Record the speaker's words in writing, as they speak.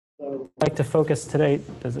I'd like to focus today,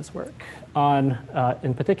 does this work, on,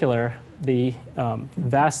 in particular, the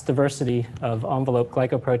vast diversity of envelope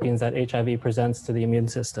glycoproteins that HIV presents to the immune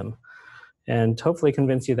system, and hopefully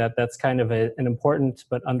convince you that that's kind of an important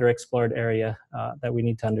but underexplored area that we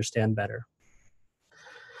need to understand better.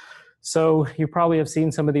 So you probably have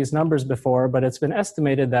seen some of these numbers before, but it's been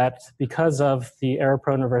estimated that because of the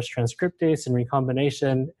error-prone reverse transcriptase and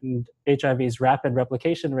recombination and HIV's rapid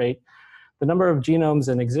replication rate, the number of genomes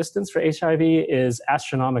in existence for HIV is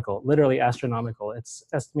astronomical, literally astronomical. It's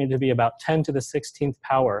estimated to be about 10 to the 16th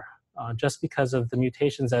power, just because of the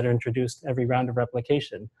mutations that are introduced every round of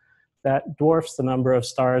replication. That dwarfs the number of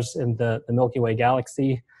stars in the Milky Way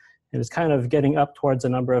galaxy, and is kind of getting up towards the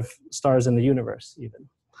number of stars in the universe even.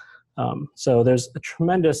 So there's a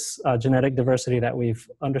tremendous genetic diversity that we've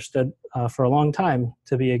understood for a long time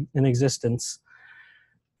to be in existence.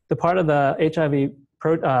 The part of the HIV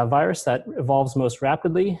virus that evolves most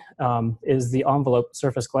rapidly is the envelope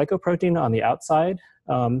surface glycoprotein on the outside.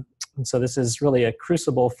 And so this is really a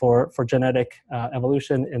crucible for genetic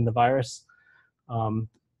evolution in the virus.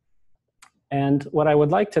 And what I would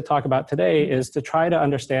like to talk about today is to try to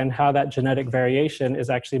understand how that genetic variation is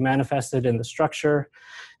actually manifested in the structure,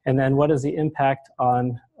 and then what is the impact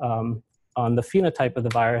on the phenotype of the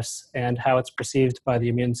virus and how it's perceived by the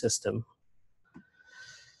immune system.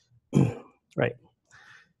 Right.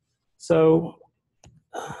 So,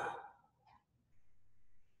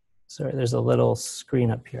 sorry, there's a little screen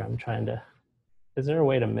up here. I'm trying to, is there a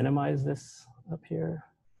way to minimize this up here?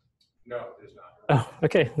 No, there's not. Oh,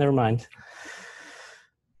 okay, never mind.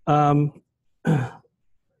 The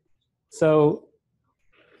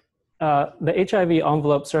HIV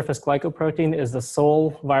envelope surface glycoprotein is the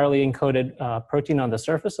sole virally encoded protein on the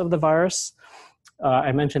surface of the virus.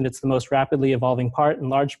 I mentioned it's the most rapidly evolving part, in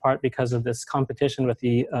large part because of this competition with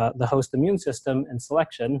the host immune system and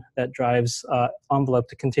selection that drives envelope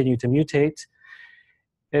to continue to mutate.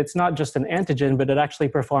 It's not just an antigen, but it actually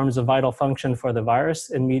performs a vital function for the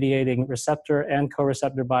virus in mediating receptor and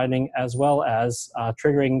co-receptor binding, as well as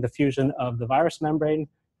triggering the fusion of the virus membrane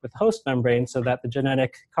with the host membrane so that the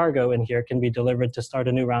genetic cargo in here can be delivered to start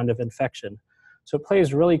a new round of infection. So it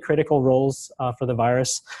plays really critical roles for the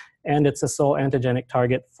virus, and it's a sole antigenic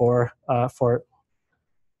target for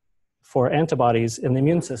antibodies in the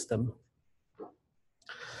immune system.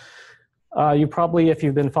 You probably, if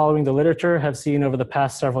you've been following the literature, have seen over the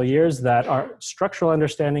past several years that our structural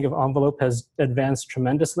understanding of envelope has advanced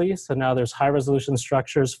tremendously. So now there's high resolution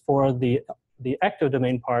structures for the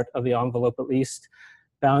ectodomain part of the envelope, at least,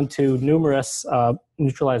 bound to numerous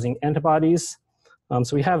neutralizing antibodies.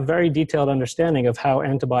 So we have very detailed understanding of how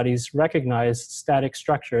antibodies recognize static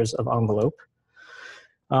structures of envelope.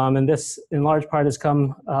 And this, in large part, has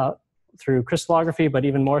come through crystallography, but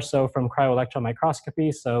even more so from cryo-electron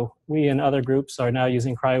microscopy. So we and other groups are now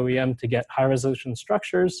using cryo-EM to get high-resolution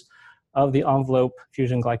structures of the envelope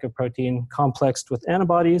fusion glycoprotein complexed with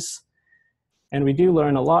antibodies. And we do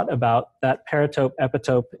learn a lot about that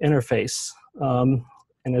paratope-epitope interface.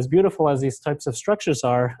 And as beautiful as these types of structures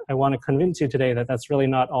are, I want to convince you today that that's really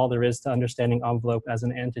not all there is to understanding envelope as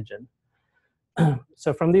an antigen.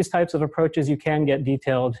 So from these types of approaches, you can get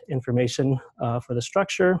detailed information for the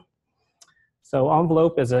structure. So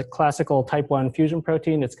envelope is a classical type 1 fusion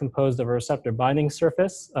protein. It's composed of a receptor binding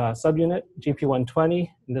surface subunit, GP120.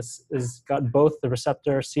 And this has got both the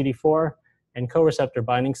receptor CD4 and co-receptor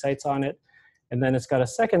binding sites on it. And then it's got a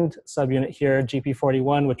second subunit here,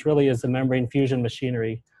 GP41, which really is the membrane fusion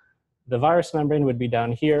machinery. The virus membrane would be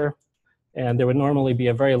down here, and there would normally be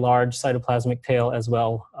a very large cytoplasmic tail as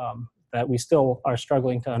well that we still are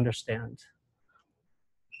struggling to understand.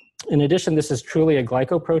 In addition, this is truly a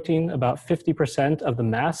glycoprotein. About 50% of the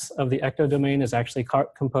mass of the ectodomain is actually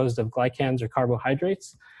composed of glycans or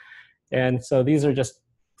carbohydrates. And so these are just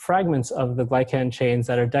fragments of the glycan chains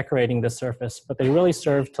that are decorating the surface, but they really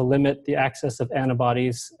serve to limit the access of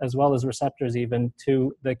antibodies as well as receptors even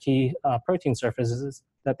to the key protein surfaces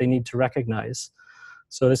that they need to recognize.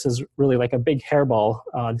 So this is really like a big hairball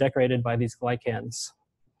decorated by these glycans.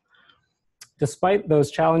 Despite those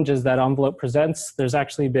challenges that envelope presents, there's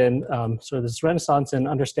actually been sort of this renaissance in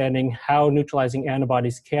understanding how neutralizing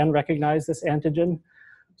antibodies can recognize this antigen.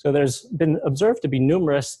 So there's been observed to be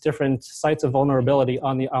numerous different sites of vulnerability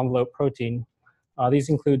on the envelope protein. These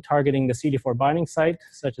include targeting the CD4 binding site,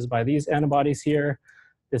 such as by these antibodies here,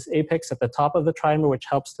 this apex at the top of the trimer, which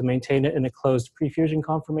helps to maintain it in a closed prefusion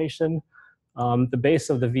conformation, the base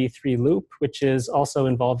of the V3 loop, which is also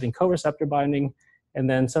involved in co-receptor binding, and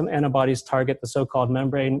then some antibodies target the so-called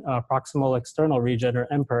membrane proximal external region, or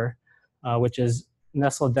EMPER, which is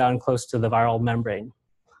nestled down close to the viral membrane.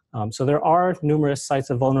 So there are numerous sites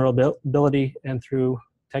of vulnerability, and through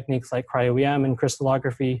techniques like cryo-EM and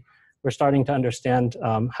crystallography, we're starting to understand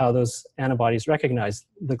how those antibodies recognize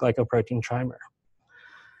the glycoprotein trimer.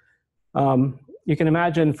 You can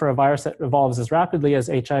imagine for a virus that evolves as rapidly as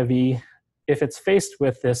HIV, if it's faced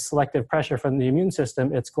with this selective pressure from the immune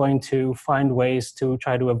system, it's going to find ways to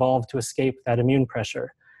try to evolve to escape that immune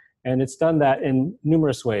pressure. And it's done that in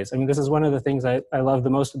numerous ways. I mean, this is one of the things I love the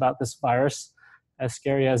most about this virus, as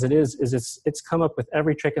scary as it is it's come up with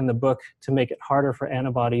every trick in the book to make it harder for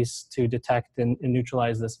antibodies to detect and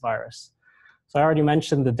neutralize this virus. So I already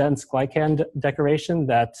mentioned the dense glycan decoration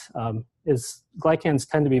that glycans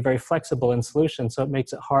tend to be very flexible in solution, so it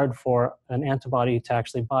makes it hard for an antibody to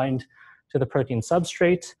actually bind to the protein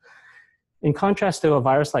substrate. In contrast to a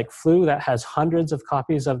virus like flu that has hundreds of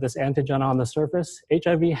copies of this antigen on the surface,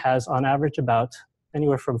 HIV has on average about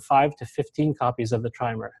anywhere from 5 to 15 copies of the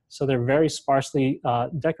trimer. So they're very sparsely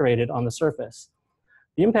decorated on the surface.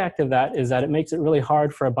 The impact of that is that it makes it really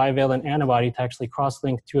hard for a bivalent antibody to actually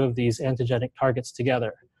cross-link two of these antigenic targets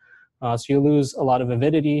together. So you lose a lot of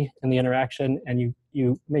avidity in the interaction, and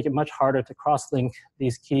you make it much harder to cross-link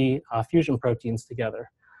these key fusion proteins together.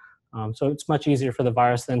 So it's much easier for the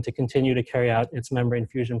virus then to continue to carry out its membrane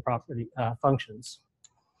fusion property functions.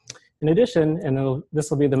 In addition, and this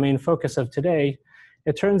will be the main focus of today,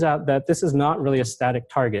 it turns out that this is not really a static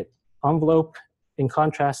target. Envelope, in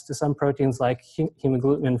contrast to some proteins like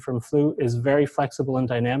hemagglutinin from flu, is very flexible and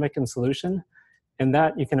dynamic in solution. And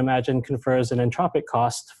that, you can imagine, confers an entropic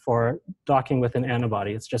cost for docking with an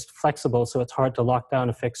antibody. It's just flexible, so it's hard to lock down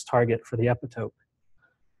a fixed target for the epitope.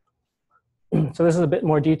 So this is a bit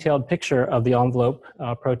more detailed picture of the envelope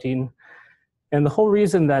protein. And the whole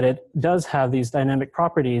reason that it does have these dynamic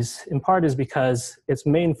properties, in part, is because its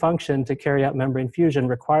main function to carry out membrane fusion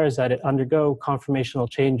requires that it undergo conformational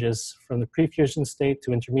changes from the pre-fusion state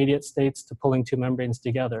to intermediate states to pulling two membranes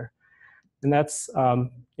together. And that's,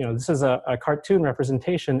 this is a cartoon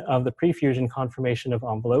representation of the pre-fusion conformation of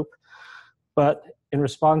envelope. But in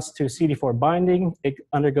response to CD4 binding, it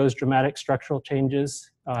undergoes dramatic structural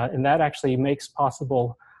changes, and that actually makes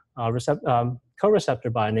possible co-receptor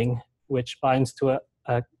binding, which binds to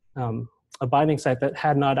a binding site that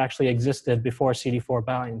had not actually existed before CD4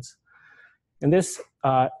 binds. And this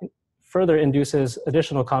further induces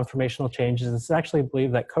additional conformational changes. It's actually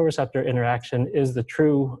believed that co-receptor interaction is the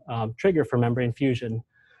true trigger for membrane fusion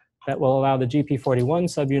that will allow the GP41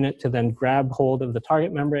 subunit to then grab hold of the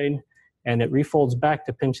target membrane, and it refolds back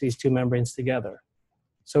to pinch these two membranes together.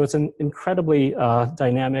 So it's an incredibly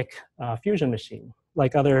dynamic fusion machine,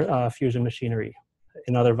 like other fusion machinery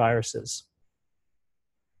in other viruses.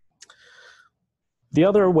 The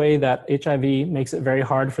other way that HIV makes it very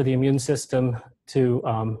hard for the immune system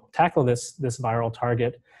to tackle this viral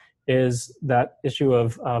target is that issue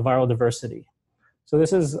of viral diversity. So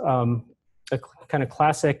this is a kind of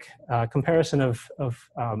classic comparison of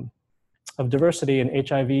diversity in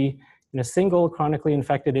HIV in a single chronically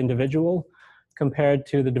infected individual compared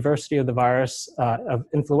to the diversity of the virus, of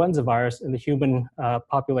influenza virus in the human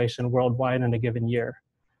population worldwide in a given year.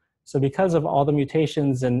 So because of all the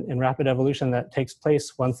mutations and rapid evolution that takes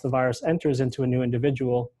place once the virus enters into a new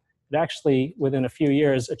individual, it actually, within a few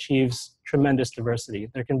years, achieves tremendous diversity.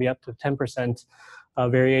 There can be up to 10%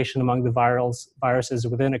 variation among the viruses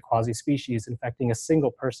within a quasi-species infecting a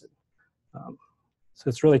single person. So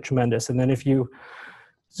it's really tremendous. And then if you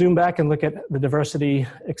zoom back and look at the diversity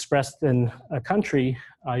expressed in a country,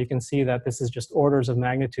 you can see that this is just orders of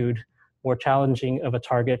magnitude more challenging of a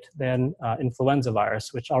target than influenza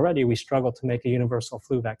virus, which already we struggle to make a universal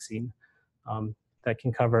flu vaccine that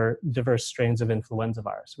can cover diverse strains of influenza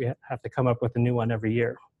virus. We have to come up with a new one every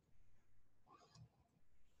year.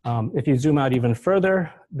 If you zoom out even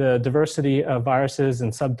further, the diversity of viruses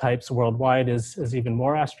and subtypes worldwide is even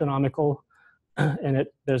more astronomical. And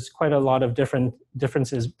there's quite a lot of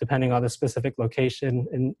differences depending on the specific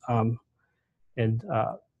location and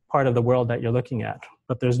part of the world that you're looking at.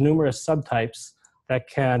 But there's numerous subtypes that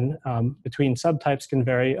can, between subtypes can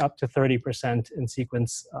vary up to 30% in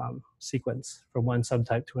sequence from one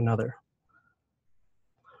subtype to another.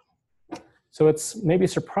 So it's maybe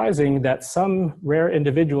surprising that some rare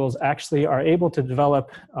individuals actually are able to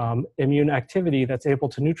develop immune activity that's able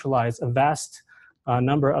to neutralize a vast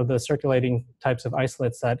number of the circulating types of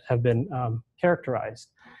isolates that have been characterized.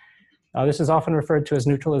 This is often referred to as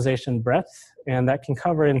neutralization breadth, and that can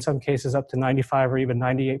cover in some cases up to 95 or even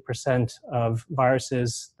 98% of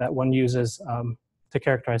viruses that one uses to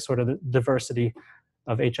characterize sort of the diversity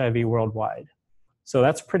of HIV worldwide. So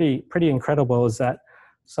that's pretty incredible, is that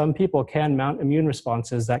some people can mount immune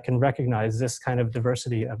responses that can recognize this kind of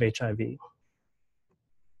diversity of HIV.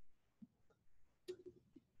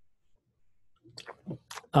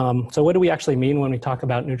 So what do we actually mean when we talk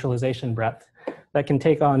about neutralization breadth? That can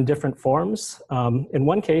take on different forms. In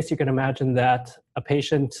one case, you can imagine that a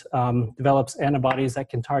patient develops antibodies that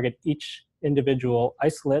can target each individual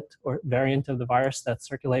isolate or variant of the virus that's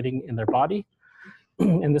circulating in their body.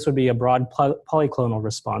 And this would be a broad polyclonal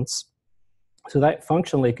response. So that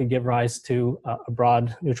functionally could give rise to a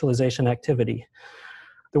broad neutralization activity.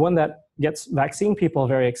 The one that gets vaccine people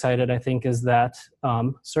very excited, I think, is that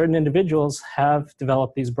certain individuals have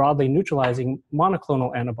developed these broadly neutralizing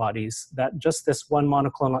monoclonal antibodies that just this one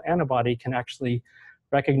monoclonal antibody can actually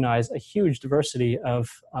recognize a huge diversity of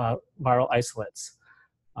viral isolates.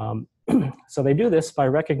 So they do this by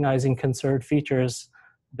recognizing conserved features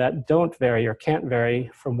that don't vary or can't vary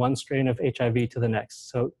from one strain of HIV to the next.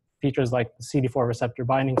 So features like the CD4 receptor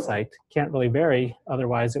binding site can't really vary,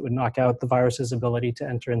 otherwise it would knock out the virus's ability to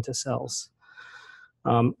enter into cells.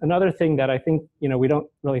 Another thing that I think we don't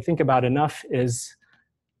really think about enough is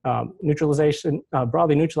neutralization.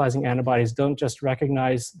 Broadly neutralizing antibodies don't just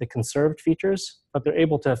recognize the conserved features, but they're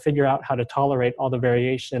able to figure out how to tolerate all the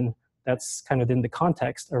variation that's kind of in the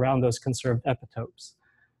context around those conserved epitopes.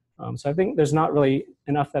 So I think there's not really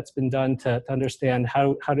enough that's been done to understand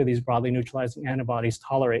how do these broadly neutralizing antibodies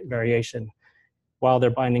tolerate variation while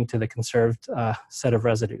they're binding to the conserved set of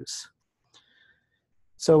residues.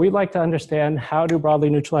 So we'd like to understand how do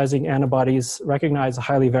broadly neutralizing antibodies recognize a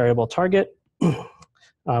highly variable target?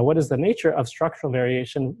 What is the nature of structural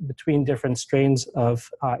variation between different strains of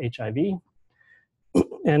HIV?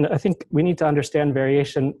 And I think we need to understand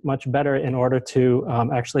variation much better in order to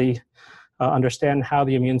actually understand how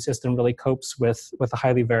the immune system really copes with a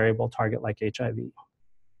highly variable target like HIV.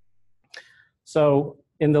 So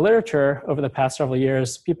in the literature over the past several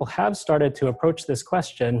years, people have started to approach this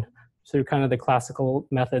question through kind of the classical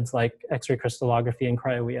methods like X-ray crystallography and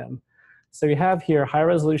cryo-EM. So we have here high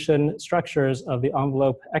resolution structures of the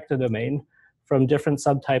envelope ectodomain from different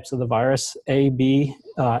subtypes of the virus, A, B,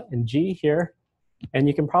 and G here. And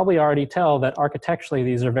you can probably already tell that architecturally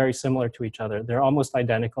these are very similar to each other. They're almost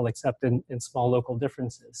identical except in small local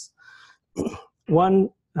differences.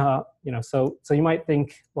 One, so you might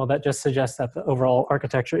think, well, that just suggests that the overall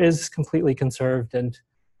architecture is completely conserved and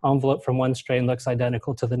envelope from one strain looks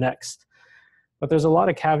identical to the next. But there's a lot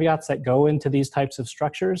of caveats that go into these types of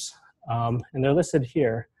structures, and they're listed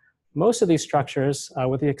here. Most of these structures,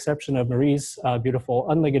 with the exception of Marie's beautiful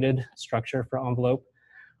unligated structure for envelope,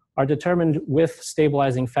 are determined with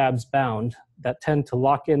stabilizing Fabs bound that tend to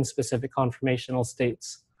lock in specific conformational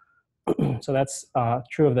states. So that's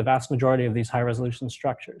true of the vast majority of these high resolution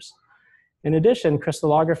structures. In addition,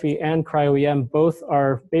 crystallography and cryo-EM both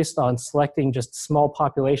are based on selecting just small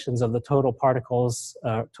populations of the total particles,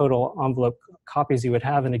 total envelope copies you would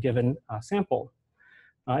have in a given sample.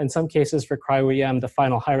 In some cases for cryo-EM, the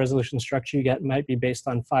final high resolution structure you get might be based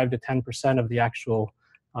on 5 to 10% of the actual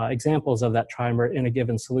examples of that trimer in a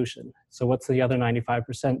given solution. So what's the other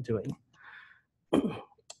 95% doing?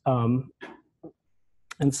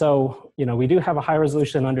 And so, we do have a high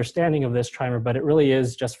resolution understanding of this trimer, but it really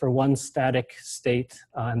is just for one static state,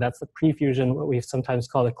 and that's the prefusion, what we sometimes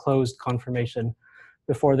call a closed conformation,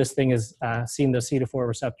 before this thing has seen the CD4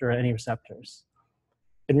 receptor or any receptors.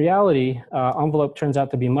 In reality, envelope turns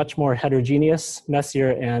out to be much more heterogeneous,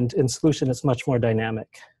 messier, and in solution it's much more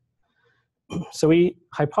dynamic. So we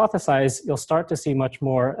hypothesize you'll start to see much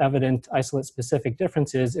more evident isolate-specific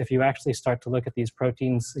differences if you actually start to look at these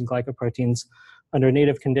proteins and glycoproteins under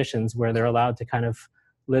native conditions where they're allowed to kind of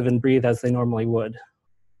live and breathe as they normally would.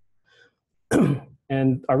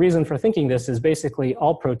 And our reason for thinking this is basically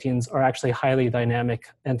all proteins are actually highly dynamic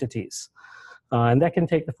entities. And that can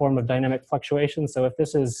take the form of dynamic fluctuation. So if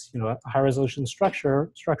this is a high-resolution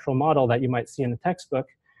structural model that you might see in a textbook,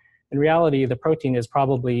 in reality, the protein is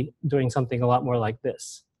probably doing something a lot more like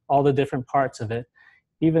this. All the different parts of it,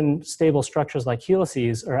 even stable structures like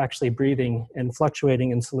helices, are actually breathing and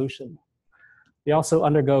fluctuating in solution. They also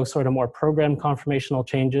undergo sort of more programmed conformational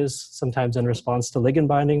changes, sometimes in response to ligand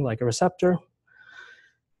binding, like a receptor.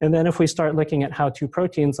 And then if we start looking at how two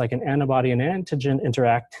proteins, like an antibody and an antigen,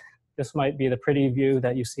 interact, this might be the pretty view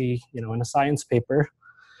that you see in a science paper.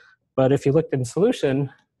 But if you looked in solution,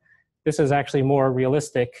 this is actually more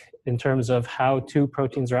realistic in terms of how two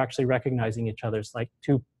proteins are actually recognizing each other. It's like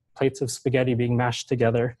two plates of spaghetti being mashed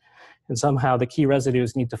together, and somehow the key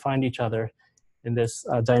residues need to find each other in this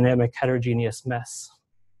dynamic heterogeneous mess.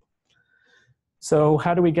 So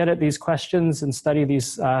how do we get at these questions and study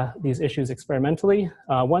these issues experimentally?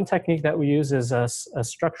 One technique that we use is a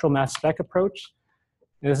structural mass spec approach.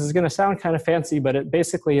 And this is going to sound kind of fancy, but it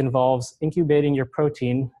basically involves incubating your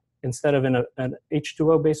protein instead of in an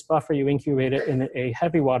H2O-based buffer, you incubate it in a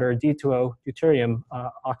heavy water D2O deuterium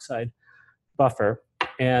oxide buffer.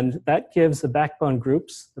 And that gives the backbone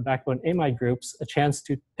groups, the backbone amide groups, a chance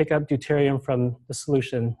to pick up deuterium from the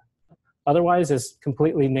solution. Otherwise, it's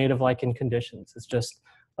completely native-like in conditions. It's just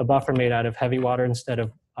a buffer made out of heavy water instead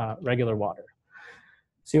of regular water.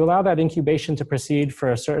 So you allow that incubation to proceed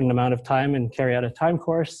for a certain amount of time and carry out a time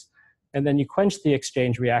course. And then you quench the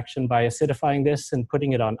exchange reaction by acidifying this and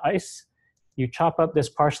putting it on ice. You chop up this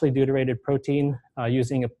partially deuterated protein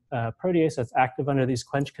using a protease that's active under these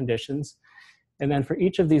quench conditions. And then for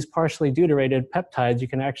each of these partially deuterated peptides, you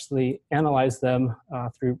can actually analyze them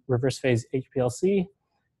through reverse phase HPLC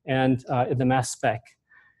and in the mass spec.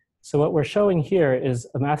 So what we're showing here is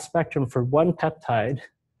a mass spectrum for one peptide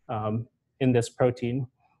in this protein.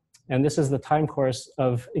 And this is the time course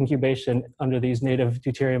of incubation under these native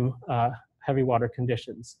deuterium heavy water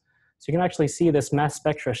conditions. So you can actually see this mass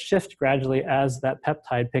spectra shift gradually as that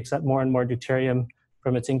peptide picks up more and more deuterium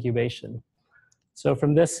from its incubation. So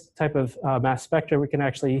from this type of mass spectra, we can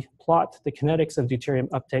actually plot the kinetics of deuterium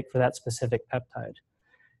uptake for that specific peptide.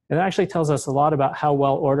 And it actually tells us a lot about how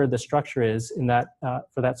well ordered the structure is in that,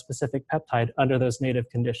 for that specific peptide under those native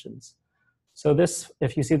conditions. So this,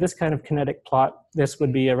 if you see this kind of kinetic plot, this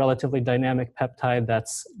would be a relatively dynamic peptide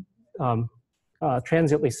that's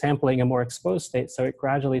transiently sampling a more exposed state, so it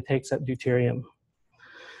gradually takes up deuterium.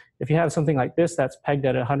 If you have something like this that's pegged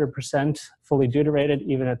at 100% fully deuterated,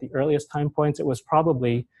 even at the earliest time points, it was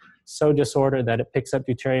probably so disordered that it picks up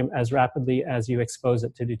deuterium as rapidly as you expose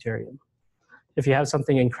it to deuterium. If you have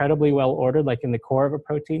something incredibly well ordered, like in the core of a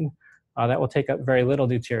protein, that will take up very little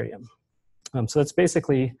deuterium. So that's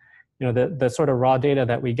basically, the sort of raw data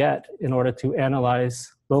that we get in order to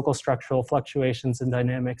analyze local structural fluctuations and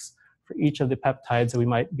dynamics for each of the peptides that we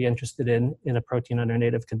might be interested in a protein under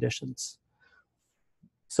native conditions.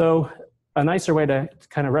 So a nicer way to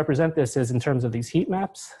kind of represent this is in terms of these heat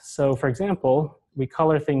maps. So for example, we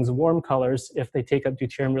color things warm colors if they take up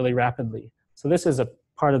deuterium really rapidly. So this is a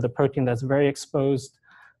part of the protein that's very exposed.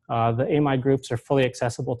 The amide groups are fully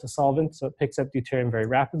accessible to solvent, so it picks up deuterium very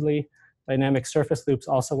rapidly. Dynamic surface loops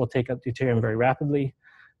also will take up deuterium very rapidly.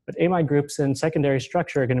 But amide groups in secondary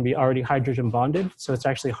structure are going to be already hydrogen bonded, so it's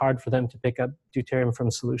actually hard for them to pick up deuterium from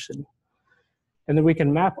solution. And then we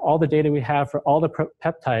can map all the data we have for all the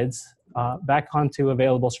peptides back onto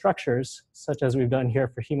available structures, such as we've done here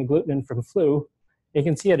for hemagglutinin from flu. You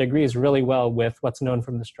can see it agrees really well with what's known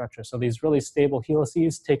from the structure. So these really stable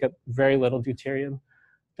helices take up very little deuterium.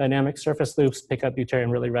 Dynamic surface loops pick up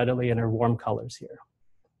deuterium really readily and are warm colors here.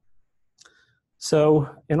 So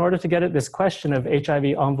in order to get at this question of HIV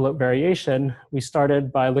envelope variation, we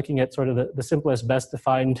started by looking at sort of the simplest, best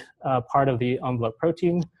defined part of the envelope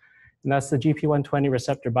protein, and that's the GP120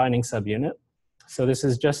 receptor binding subunit. So this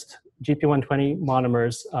is just GP120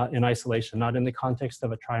 monomers in isolation, not in the context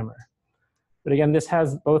of a trimer. But again, this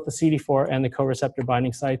has both the CD4 and the co-receptor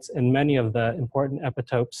binding sites and many of the important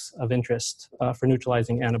epitopes of interest for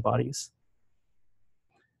neutralizing antibodies.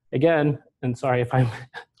 Again, and sorry if I'm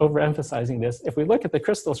overemphasizing this, if we look at the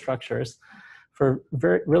crystal structures for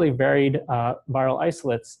really varied viral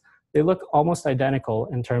isolates, they look almost identical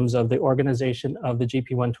in terms of the organization of the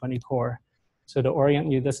GP120 core. So to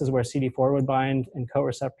orient you, this is where CD4 would bind and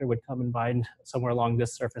co-receptor would come and bind somewhere along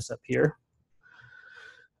this surface up here.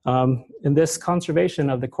 And this conservation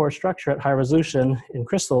of the core structure at high resolution in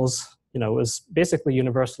crystals, was basically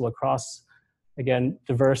universal across, again,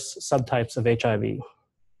 diverse subtypes of HIV.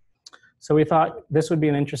 So we thought this would be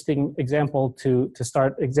an interesting example to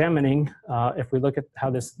start examining if we look at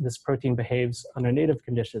how this protein behaves under native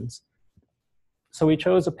conditions. So we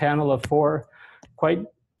chose a panel of 4 quite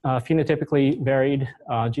phenotypically varied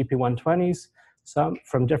GP120s, some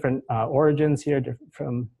from different origins here,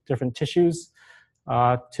 from different tissues.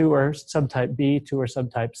 2 are subtype B, 2 are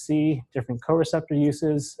subtype C, different co-receptor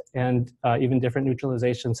uses, and even different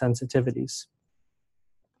neutralization sensitivities.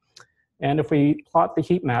 And if we plot the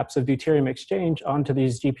heat maps of deuterium exchange onto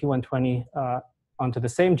these GP120, onto the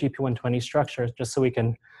same GP120 structure, just so we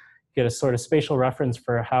can get a sort of spatial reference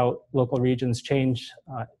for how local regions change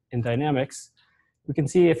in dynamics, we can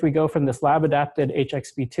see if we go from this lab-adapted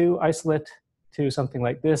HXB2 isolate to something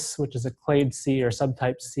like this, which is a clade C or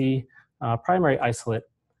subtype C primary isolate,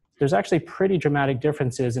 there's actually pretty dramatic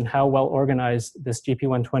differences in how well organized this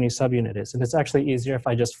GP120 subunit is. And it's actually easier if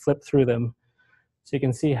I just flip through them. So you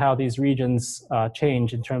can see how these regions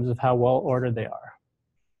change in terms of how well ordered they are.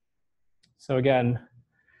 So again,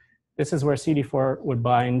 this is where CD4 would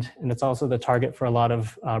bind, and it's also the target for a lot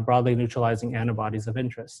of broadly neutralizing antibodies of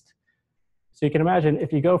interest. So you can imagine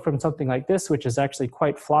if you go from something like this, which is actually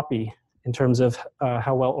quite floppy, in terms of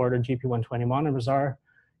how well ordered GP120 monomers are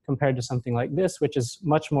compared to something like this, which is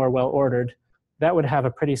much more well ordered, that would have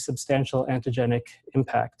a pretty substantial antigenic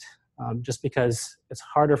impact, just because it's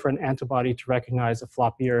harder for an antibody to recognize a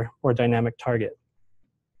floppier, more dynamic target.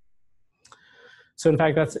 So in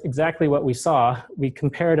fact, that's exactly what we saw. We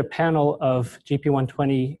compared a panel of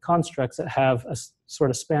GP120 constructs that have a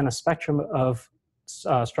sort of span a spectrum of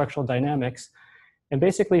structural dynamics. And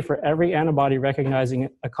basically for every antibody recognizing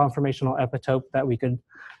a conformational epitope that we could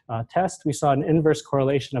test, we saw an inverse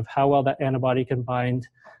correlation of how well that antibody can bind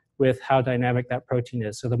with how dynamic that protein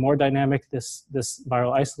is. So the more dynamic this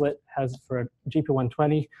viral isolate has for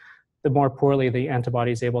GP120, the more poorly the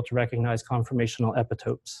antibody is able to recognize conformational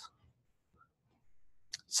epitopes.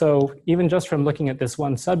 So even just from looking at this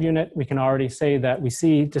one subunit, we can already say that we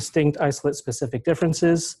see distinct isolate-specific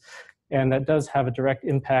differences, and that does have a direct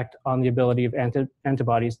impact on the ability of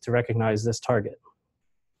antibodies to recognize this target.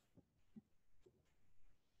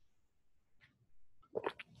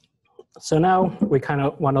 So now we kind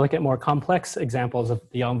of want to look at more complex examples of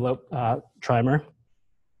the envelope trimer.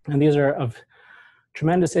 And these are of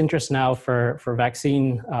tremendous interest now for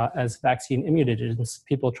vaccine, as vaccine immunogens,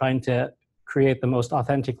 people trying to create the most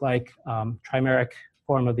authentic-like trimeric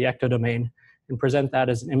form of the ectodomain and present that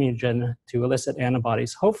as an immunogen to elicit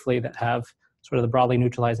antibodies, hopefully that have sort of the broadly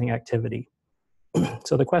neutralizing activity.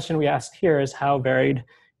 So the question we asked here is how varied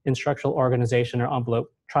in structural organization are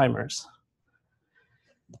envelope trimers?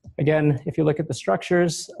 Again, if you look at the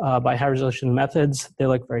structures by high resolution methods, they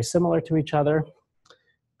look very similar to each other.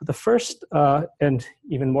 But the first, and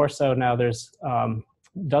even more so now, there's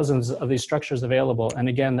dozens of these structures available. And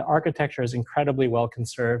again, the architecture is incredibly well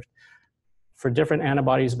conserved for different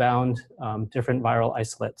antibodies bound, different viral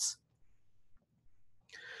isolates.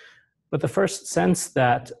 But the first sense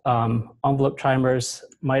that envelope trimers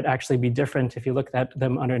might actually be different if you look at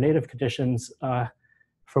them under native conditions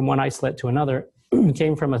from one isolate to another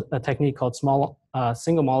came from a technique called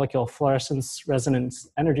single molecule fluorescence resonance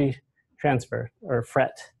energy transfer, or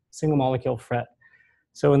FRET, single molecule FRET.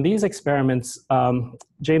 So in these experiments,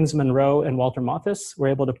 James Monroe and Walter Mathis were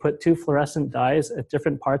able to put two fluorescent dyes at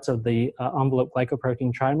different parts of the envelope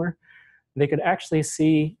glycoprotein trimer. They could actually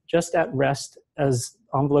see just at rest, as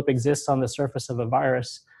envelope exists on the surface of a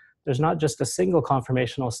virus, there's not just a single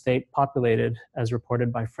conformational state populated as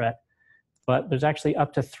reported by FRET, but there's actually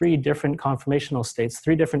up to 3 different conformational states,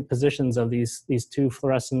 3 different positions of these two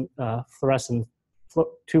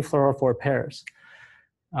two fluorophore pairs.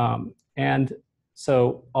 And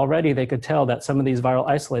so already they could tell that some of these viral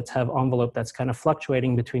isolates have envelope that's kind of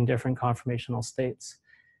fluctuating between different conformational states.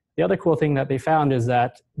 The other cool thing that they found is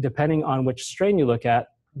that depending on which strain you look at,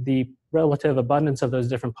 the relative abundance of those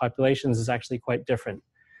different populations is actually quite different.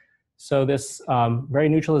 So this very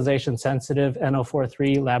neutralization sensitive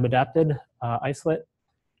NO43 lab adapted isolate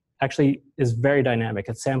actually is very dynamic.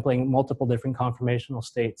 It's sampling multiple different conformational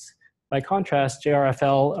states. By contrast,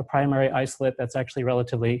 JRFL, a primary isolate that's actually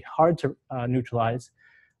relatively hard to neutralize,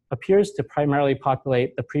 appears to primarily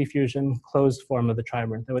populate the pre-fusion closed form of the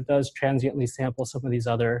trimer, though it does transiently sample some of these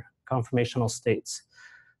other conformational states.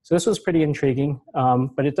 So this was pretty intriguing,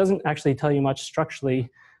 but it doesn't actually tell you much structurally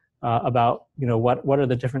about what are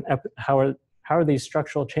the different, how are these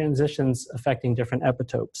structural transitions affecting different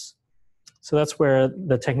epitopes. So that's where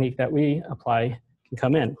the technique that we apply can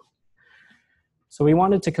come in. So we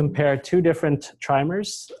wanted to compare 2 different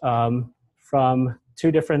trimers from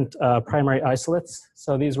 2 different primary isolates.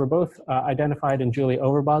 So these were both identified in Julie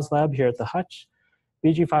Overbaugh's lab here at the Hutch.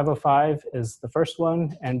 BG505 is the first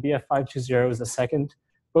one, and BF520 is the second.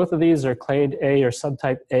 Both of these are clade A or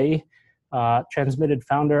subtype A transmitted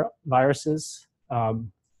founder viruses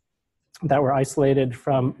that were isolated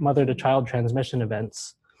from mother-to-child transmission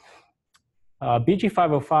events.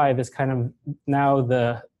 BG505 is kind of now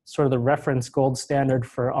the sort of the reference gold standard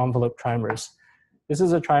for envelope trimers. This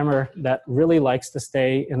is a trimer that really likes to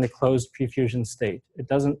stay in the closed prefusion state. It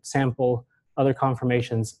doesn't sample other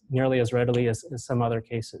conformations nearly as readily as some other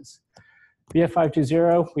cases.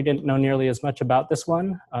 BF520, we didn't know nearly as much about this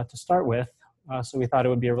one to start with, so we thought it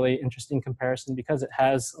would be a really interesting comparison because it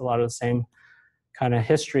has a lot of the same kind of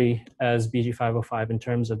history as BG505 in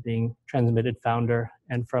terms of being transmitted founder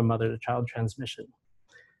and from mother to child transmission.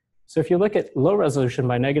 So if you look at low resolution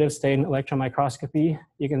by negative stain electron microscopy,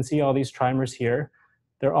 you can see all these trimers here.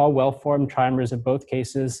 They're all well-formed trimers in both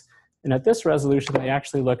cases. And at this resolution, they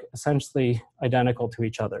actually look essentially identical to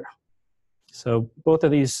each other. So both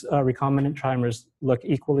of these recombinant trimers look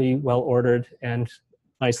equally well-ordered and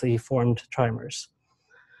nicely formed trimers.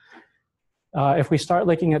 If we start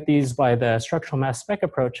looking at these by the structural mass spec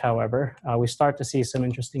approach, however, we start to see some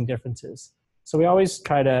interesting differences. So we always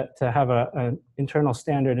try to have an internal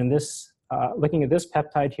standard, and this, looking at this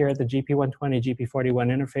peptide here at the GP120, GP41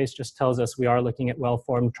 interface just tells us we are looking at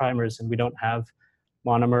well-formed trimers and we don't have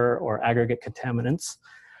monomer or aggregate contaminants.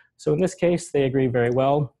 So in this case, they agree very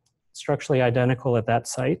well, structurally identical at that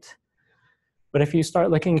site. But if you start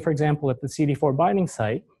looking, for example, at the CD4 binding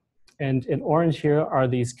site, and in orange here are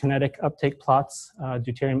these kinetic uptake plots,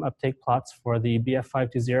 deuterium uptake plots for the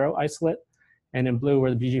BF520 isolate, and in blue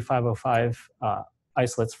are the BG505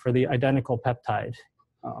 isolates for the identical peptide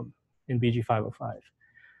in BG505.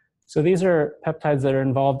 So these are peptides that are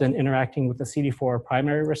involved in interacting with the CD4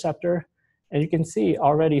 primary receptor. And you can see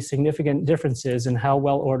already significant differences in how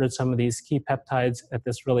well ordered some of these key peptides at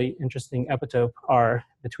this really interesting epitope are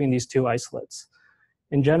between these two isolates.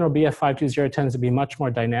 In general, BF520 tends to be much more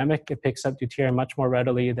dynamic. It picks up deuterium much more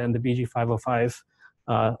readily than the BG505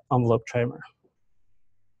 envelope trimer.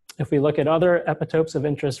 If we look at other epitopes of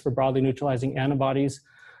interest for broadly neutralizing antibodies,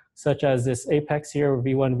 such as this apex here,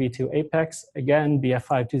 V1, V2 apex, again,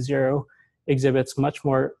 BF520 exhibits much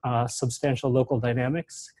more substantial local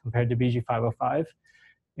dynamics compared to BG505.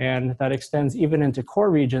 And that extends even into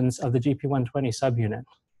core regions of the GP120 subunit.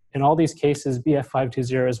 In all these cases,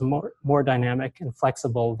 BF520 is more dynamic and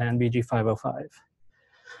flexible than BG505.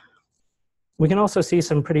 We can also see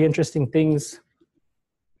some pretty interesting things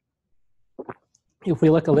if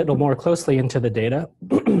we look a little more closely into the data.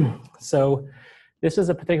 So this is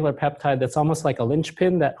a particular peptide that's almost like a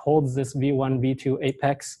linchpin that holds this V1, V2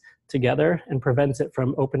 apex together and prevents it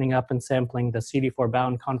from opening up and sampling the CD4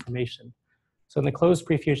 bound conformation. So in the closed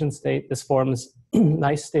prefusion state, this forms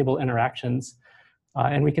nice stable interactions.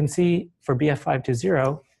 And we can see for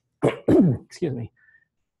BF520, excuse me,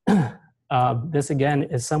 this again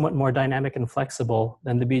is somewhat more dynamic and flexible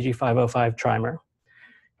than the BG505 trimer.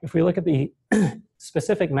 If we look at the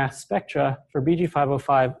specific mass spectra for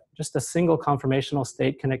BG505, just a single conformational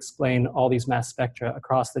state can explain all these mass spectra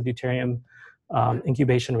across the deuterium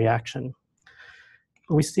incubation reaction.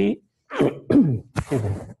 We see, excuse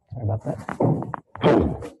me, sorry about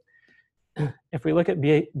that. If we look at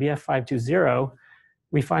BF520,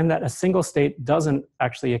 we find that a single state doesn't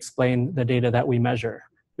actually explain the data that we measure.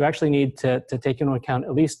 You actually need to take into account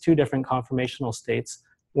at least two different conformational states.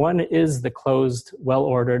 One is the closed,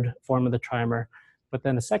 well-ordered form of the trimer, but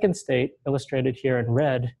then the second state, illustrated here in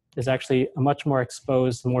red, is actually a much more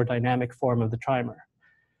exposed, more dynamic form of the trimer.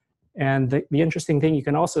 And the interesting thing you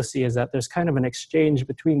can also see is that there's kind of an exchange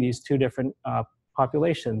between these two different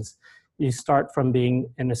populations. You start from being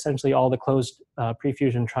in essentially all the closed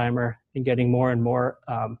prefusion trimer and getting more and more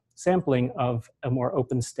sampling of a more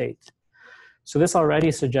open state. So this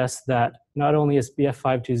already suggests that not only is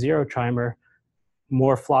BF520 trimer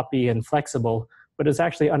more floppy and flexible, but is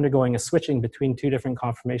actually undergoing a switching between two different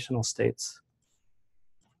conformational states.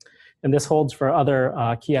 And this holds for other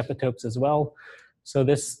key epitopes as well. So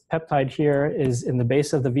this peptide here is in the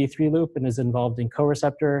base of the V3 loop and is involved in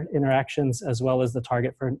co-receptor interactions as well as the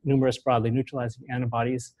target for numerous broadly neutralizing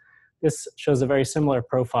antibodies. This shows a very similar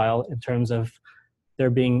profile in terms of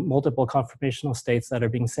there being multiple conformational states that are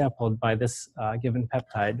being sampled by this given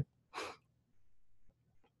peptide.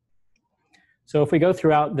 So if we go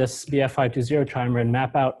throughout this BF520 trimer and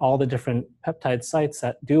map out all the different peptide sites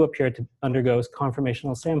that do appear to undergo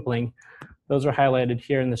conformational sampling, those are highlighted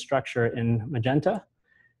here in the structure in magenta.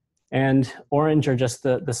 And orange are just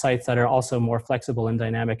the sites that are also more flexible and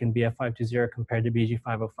dynamic in BF520 compared to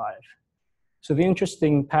BG505. So the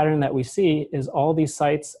interesting pattern that we see is all these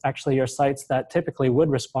sites actually are sites that typically would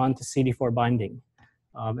respond to CD4 binding.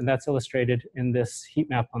 And that's illustrated in this heat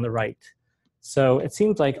map on the right. So it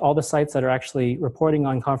seems like all the sites that are actually reporting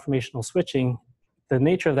on conformational switching, the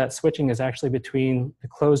nature of that switching is actually between the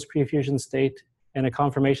closed prefusion state and a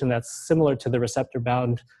conformation that's similar to the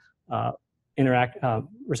receptor-bound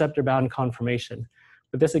receptor-bound conformation.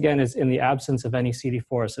 But this again is in the absence of any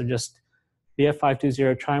CD4. So just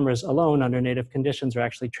BF520 trimers alone under native conditions are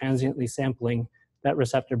actually transiently sampling that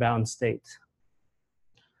receptor-bound state.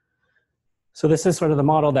 So this is sort of the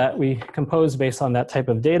model that we compose based on that type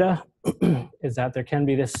of data, is that there can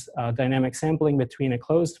be this dynamic sampling between a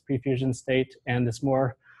closed prefusion state and this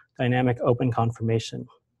more dynamic open conformation.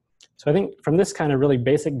 So I think from this kind of really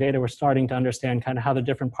basic data, we're starting to understand kind of how the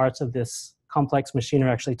different parts of this complex machine are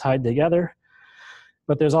actually tied together.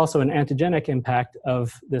 But there's also an antigenic impact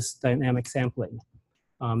of this dynamic sampling.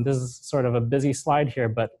 This is sort of a busy slide here,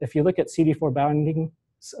 but if you look at CD4 binding,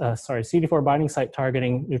 CD4 binding site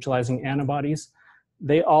targeting neutralizing antibodies,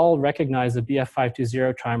 they all recognize the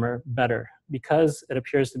BF520 trimer better because it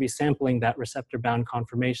appears to be sampling that receptor-bound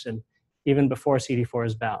conformation even before CD4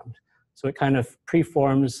 is bound. So it kind of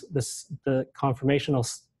preforms the conformational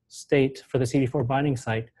state for the CD4 binding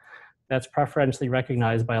site that's preferentially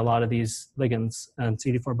recognized by a lot of these ligands and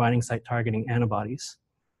CD4 binding site targeting antibodies.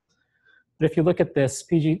 But if you look at this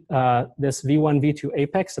this V1, V2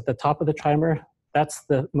 apex at the top of the trimer, that's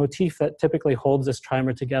the motif that typically holds this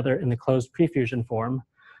trimer together in the closed prefusion form.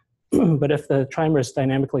 But if the trimer is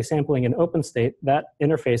dynamically sampling in open state, that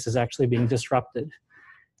interface is actually being disrupted.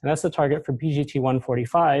 And that's the target for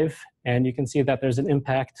PGT145. And you can see that there's an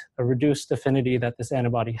impact, a reduced affinity that this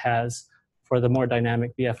antibody has for the more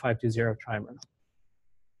dynamic BF520 trimer.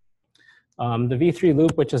 The V3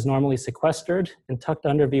 loop, which is normally sequestered and tucked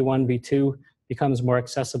under V1, V2, becomes more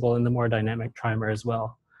accessible in the more dynamic trimer as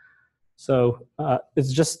well. So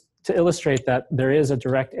it's just to illustrate that there is a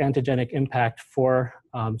direct antigenic impact for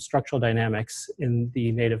structural dynamics in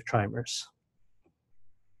the native trimers.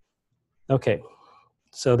 Okay,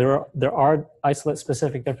 so there are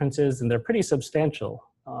isolate-specific differences, and they're pretty substantial.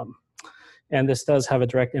 And this does have a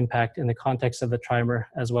direct impact in the context of the trimer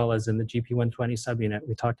as well as in the GP120 subunit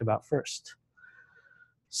we talked about first.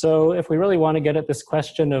 So if we really want to get at this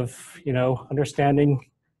question of, understanding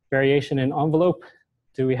variation in envelope,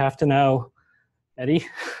 do we have to now, Eddie,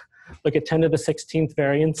 look at 10 to the 16th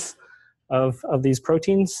variants of these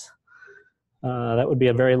proteins? That would be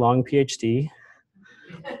a very long PhD.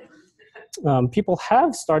 People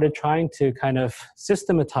have started trying to kind of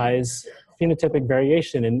systematize phenotypic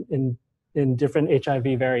variation in different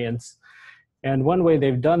HIV variants. And one way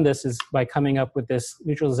they've done this is by coming up with this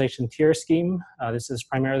neutralization tier scheme. This is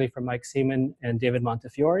primarily from Mike Seaman and David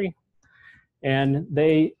Montefiore. And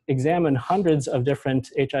they examine hundreds of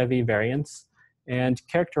different HIV variants and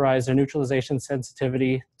characterize their neutralization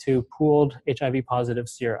sensitivity to pooled HIV positive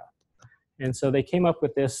sera. And so they came up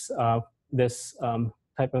with this,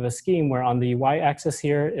 type of a scheme where on the y-axis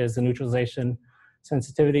here is the neutralization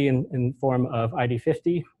sensitivity in form of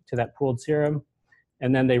ID50 to that pooled serum.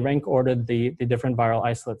 And then they rank ordered the different viral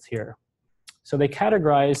isolates here. So they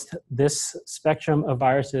categorized this spectrum of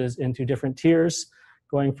viruses into different tiers,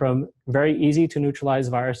 going from very easy to neutralize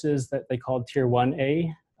viruses that they called tier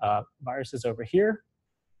 1A, viruses over here,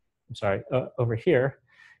 over here,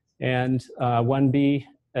 and 1B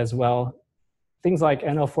as well. Things like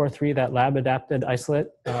NL43, that lab-adapted isolate,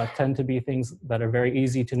 tend to be things that are very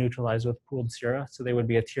easy to neutralize with pooled sera, so they would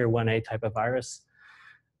be a tier 1A type of virus.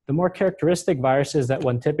 The more characteristic viruses that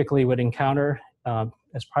one typically would encounter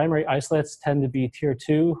as primary isolates tend to be tier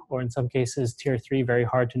 2, or in some cases tier 3, very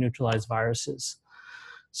hard to neutralize viruses.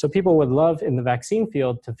 So people would love in the vaccine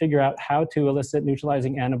field to figure out how to elicit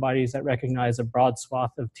neutralizing antibodies that recognize a broad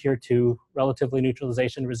swath of tier 2, relatively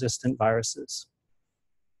neutralization resistant viruses.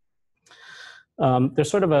 There's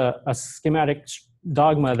sort of a schematic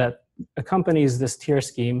dogma that accompanies this tier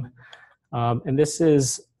scheme, and this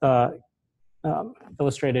is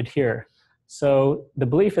illustrated here. So the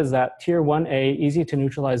belief is that tier 1A easy to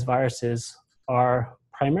neutralize viruses are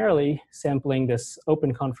primarily sampling this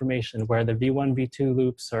open conformation where the V1, V2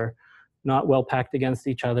 loops are not well packed against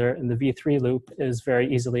each other, and the V3 loop is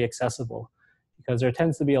very easily accessible because there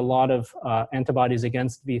tends to be a lot of antibodies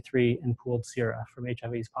against V3 in pooled sera from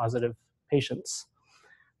HIV positive patients.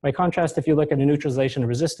 By contrast, if you look at a neutralization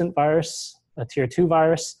resistant virus, a tier 2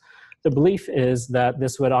 virus, the belief is that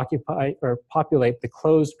this would occupy or populate the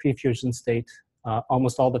closed prefusion state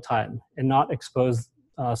almost all the time and not expose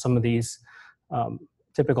some of these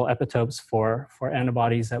typical epitopes for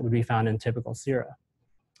antibodies that would be found in typical sera.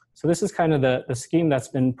 So this is kind of the scheme that's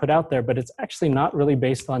been put out there, but it's actually not really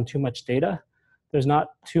based on too much data. There's not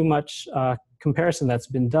too much comparison that's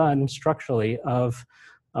been done structurally of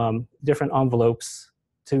different envelopes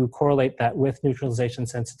to correlate that with neutralization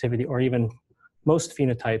sensitivity or even most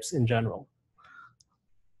phenotypes in general.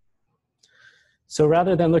 So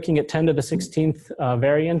rather than looking at 10 to the 16th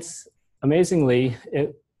variants, amazingly,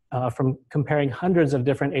 from comparing hundreds of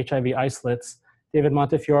different HIV isolates, David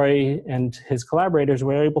Montefiore and his collaborators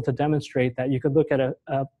were able to demonstrate that you could look at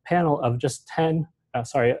a panel of just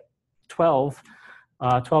 12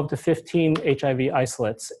 to 15 HIV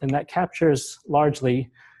isolates, and that captures largely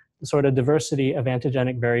the sort of diversity of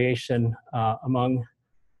antigenic variation among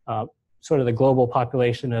sort of the global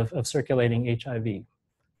population of circulating HIV.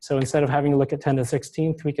 So instead of having to look at 10 to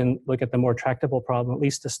 16th, we can look at the more tractable problem, at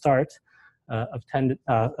least to start,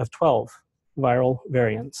 of 12 viral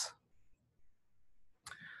variants.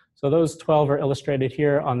 So those 12 are illustrated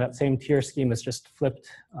here on that same tier scheme. It's just flipped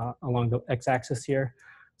along the x-axis here.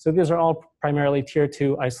 So these are all primarily tier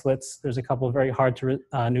 2 isolates. There's a couple of very hard to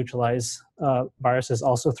neutralize viruses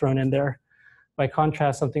also thrown in there. By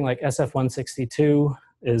contrast, something like SF162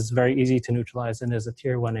 is very easy to neutralize and is a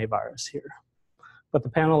tier 1A virus here. But the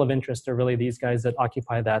panel of interest are really these guys that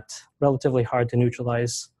occupy that relatively hard to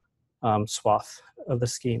neutralize swath of the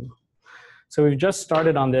scheme. So we've just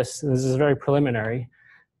started on this. This is very preliminary,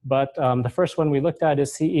 but the first one we looked at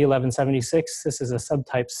is CE1176. This is a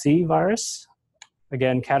subtype C virus,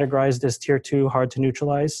 again, categorized as tier 2, hard to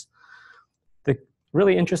neutralize. The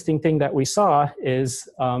really interesting thing that we saw is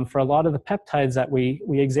for a lot of the peptides that we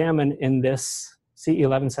examine in this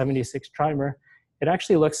CE1176 trimer, it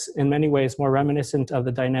actually looks in many ways more reminiscent of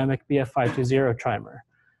the dynamic BF520 trimer.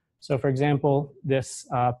 So for example, this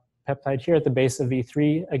peptide here at the base of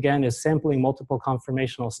V3, again, is sampling multiple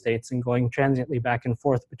conformational states and going transiently back and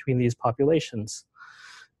forth between these populations.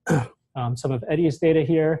 Some of Eddie's data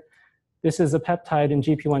here. This is a peptide in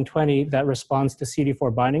GP120 that responds to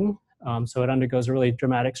CD4 binding. So it undergoes a really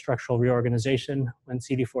dramatic structural reorganization when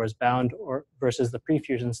CD4 is bound or versus the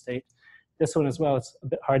pre-fusion state. This one as well, it's a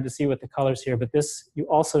bit hard to see with the colors here, but this, you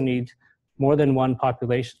also need more than one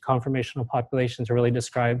population, conformational population, to really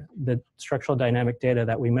describe the structural dynamic data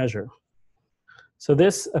that we measure. So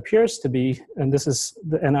this appears to be, and this is,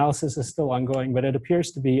 the analysis is still ongoing, but it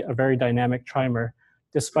appears to be a very dynamic trimer,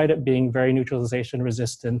 despite it being very neutralization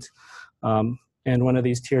resistant and one of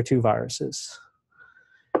these tier 2 viruses.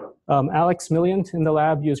 Alex Milliant in the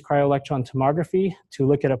lab used cryo-electron tomography to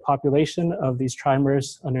look at a population of these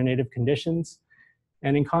trimers under native conditions.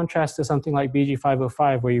 And in contrast to something like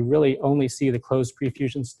BG505, where you really only see the closed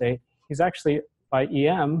pre-fusion state, he's actually by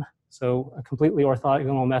EM, so a completely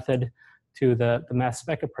orthogonal method to the mass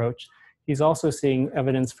spec approach, he's also seeing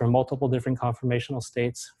evidence for multiple different conformational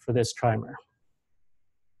states for this trimer.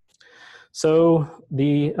 So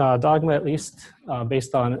the dogma, at least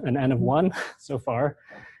based on an N of 1 so far,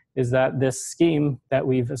 is that this scheme that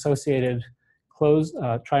we've associated closed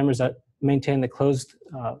trimers that maintain the closed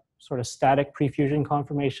sort of static pre-fusion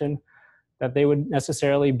conformation, that they would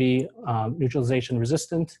necessarily be neutralization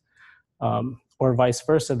resistant, or vice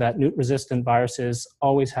versa, that NEUT-resistant viruses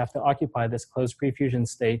always have to occupy this closed pre-fusion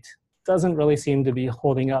state. Doesn't really seem to be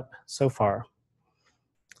holding up so far.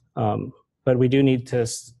 But we do need to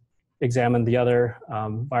examine the other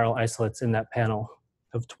viral isolates in that panel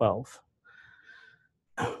of 12.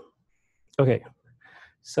 Okay,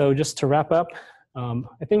 so just to wrap up,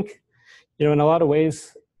 I think, in a lot of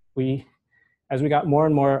ways, as we got more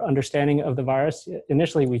and more understanding of the virus,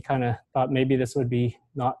 initially we kind of thought maybe this would be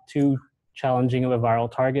not too challenging of a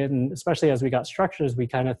viral target. And especially as we got structures, we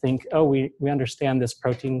kind of think, oh, we understand this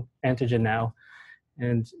protein antigen now.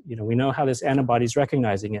 And we know how this antibody is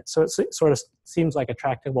recognizing it. So it sort of seems like a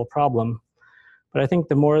tractable problem. But I think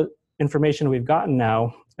the more information we've gotten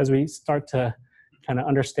now, as we start to kind of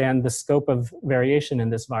understand the scope of variation in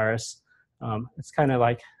this virus, it's kind of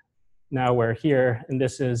like, now we're here, and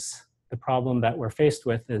this is the problem that we're faced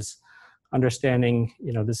with, is understanding,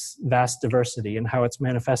 this vast diversity and how it's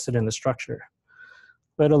manifested in the structure.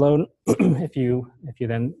 Let alone if you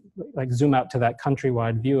then like zoom out to that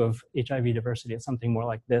countrywide view of HIV diversity, it's something more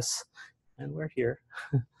like this, and we're here.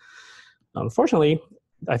 Fortunately,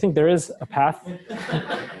 I think there is a path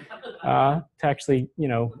to actually,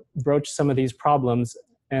 broach some of these problems,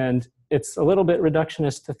 and it's a little bit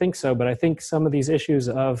reductionist to think so, but I think some of these issues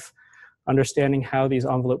of understanding how these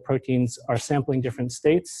envelope proteins are sampling different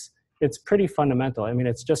states, it's pretty fundamental. I mean,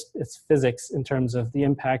 it's physics in terms of the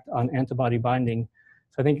impact on antibody binding.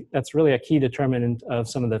 So I think that's really a key determinant of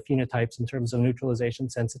some of the phenotypes in terms of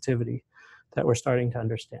neutralization sensitivity that we're starting to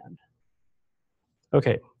understand.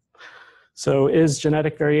 Okay, so is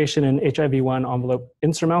genetic variation in HIV-1 envelope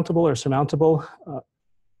insurmountable or surmountable?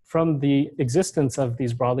 From the existence of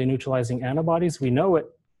these broadly neutralizing antibodies, we know it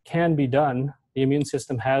can be done. The immune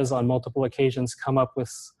system has on multiple occasions come up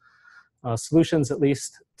with solutions, at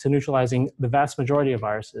least, to neutralizing the vast majority of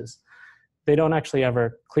viruses. They don't actually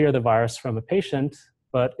ever clear the virus from a patient,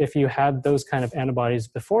 but if you had those kind of antibodies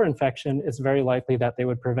before infection, it's very likely that they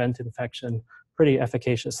would prevent infection pretty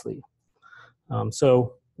efficaciously.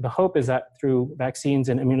 So the hope is that through vaccines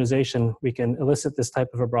and immunization, we can elicit this type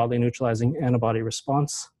of a broadly neutralizing antibody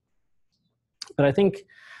response. But I think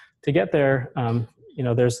to get there,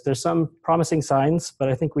 there's some promising signs, but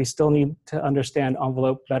I think we still need to understand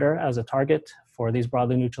envelope better as a target for these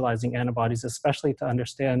broadly neutralizing antibodies, especially to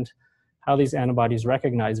understand how these antibodies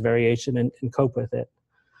recognize variation and cope with it.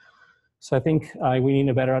 So I think we need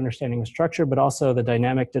a better understanding of structure, but also the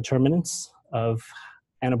dynamic determinants of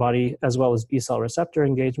antibody as well as B-cell receptor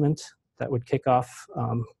engagement that would kick off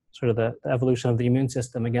sort of the evolution of the immune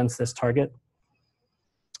system against this target.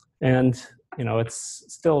 And it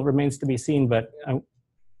still remains to be seen, but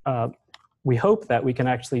we hope that we can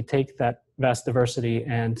actually take that vast diversity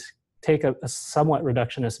and take a somewhat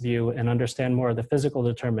reductionist view and understand more of the physical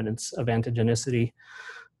determinants of antigenicity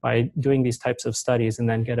by doing these types of studies, and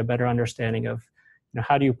then get a better understanding of,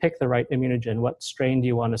 how do you pick the right immunogen? What strain do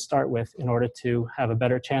you want to start with in order to have a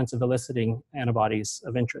better chance of eliciting antibodies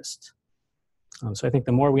of interest? So I think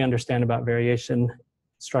the more we understand about variation,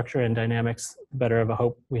 structure, and dynamics, the better of a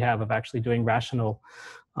hope we have of actually doing rational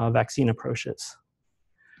vaccine approaches.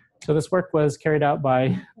 So this work was carried out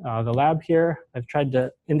by the lab here. I've tried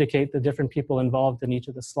to indicate the different people involved in each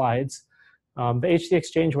of the slides. The HT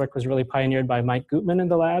exchange work was really pioneered by Mike Gutman in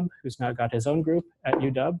the lab, who's now got his own group at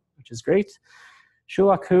UW, which is great.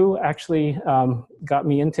 Shulak Hu actually got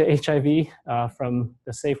me into HIV from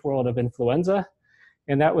the safe world of influenza.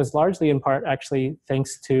 And that was largely in part actually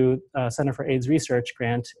thanks to Center for AIDS Research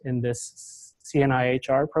grant in this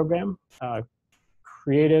CNIHR program,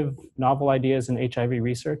 Creative Novel Ideas in HIV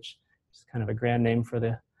Research. It's kind of a grand name for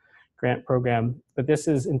the grant program. But this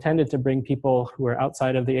is intended to bring people who are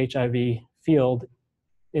outside of the HIV field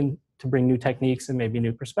in to bring new techniques and maybe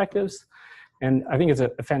new perspectives. And I think it's a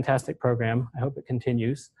fantastic program. I hope it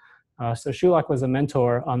continues. So Shulak was a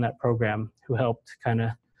mentor on that program who helped kind of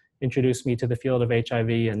introduce me to the field of HIV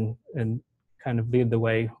and kind of lead the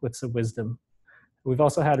way with some wisdom. We've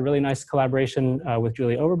also had a really nice collaboration with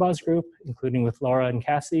Julie Overbaugh's group, including with Laura and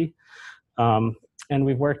Cassie. And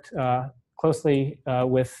we've worked closely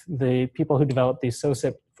with the people who developed these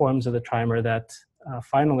SOCIP forms of the trimer that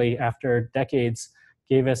finally, after decades,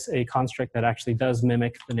 gave us a construct that actually does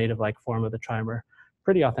mimic the native-like form of the trimer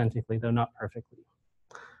pretty authentically, though not perfectly.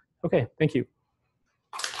 Okay, thank you.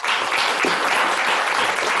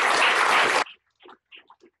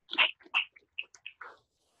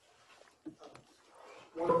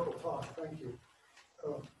 Wonderful talk, thank you.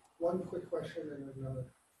 One quick question and another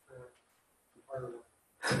part of it.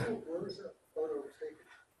 Where was that photo taken?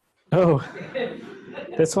 Oh,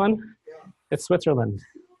 this one? Yeah. It's Switzerland.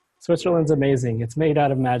 Switzerland's amazing. It's made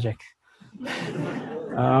out of magic.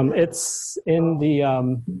 It's in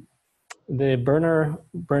the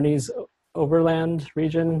Bernese Oberland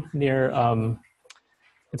region near,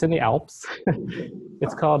 it's in the Alps.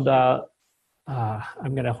 It's called, I'm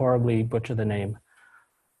gonna horribly butcher the name.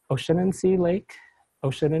 Oceanensee Lake,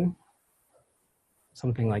 Oceanen,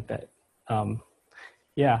 something like that.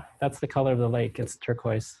 Yeah, that's the color of the lake. It's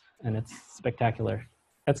turquoise and it's spectacular.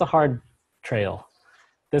 It's a hard trail.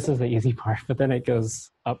 This is the easy part, but then it goes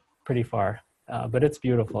up pretty far. But it's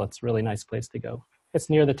beautiful. It's a really nice place to go. It's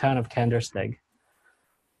near the town of Kandersteg.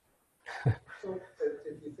 So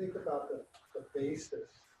if you think about the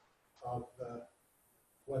basis of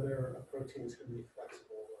whether a protein is going to be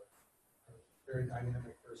flexible or very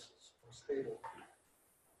dynamic versus more stable,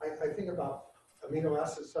 I think about amino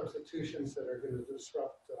acid substitutions that are going to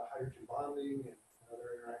disrupt hydrogen bonding and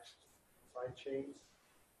other interactions with side chains.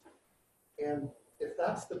 And if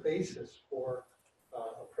that's the basis for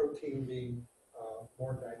a protein being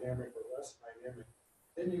more dynamic or less dynamic,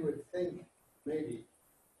 then you would think maybe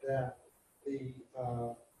that the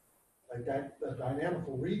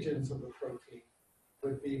dynamical regions of the protein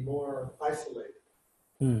would be more isolated.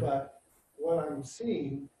 But what I'm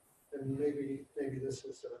seeing, and maybe this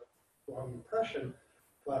is a wrong impression,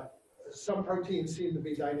 but some proteins seem to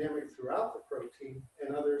be dynamic throughout the protein,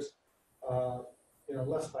 and others,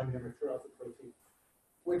 less dynamic throughout the protein,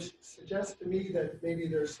 which suggests to me that maybe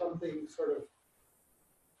there's something sort of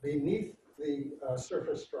beneath the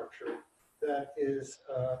surface structure that is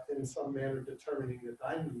in some manner determining the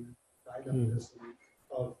dynamism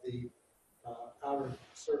of the outer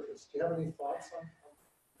surface. Do you have any thoughts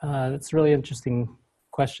on? That's a really interesting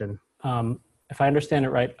question. If I understand it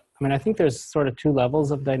right, I mean, I think there's sort of two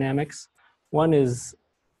levels of dynamics. One is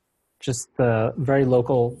just the very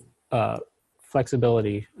local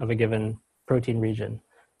flexibility of a given protein region.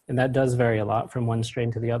 And that does vary a lot from one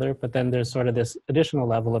strain to the other, but then there's sort of this additional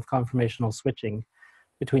level of conformational switching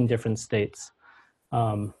between different states.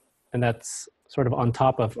 And that's sort of on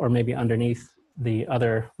top of, or maybe underneath, the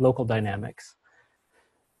other local dynamics.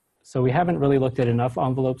 So we haven't really looked at enough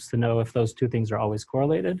envelopes to know if those two things are always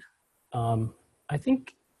correlated. I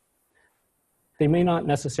think they may not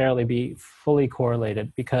necessarily be fully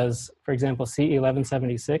correlated because, for example,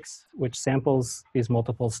 C1176, which samples these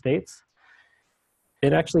multiple states,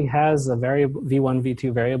 it actually has a variable V1,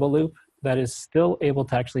 V2 variable loop that is still able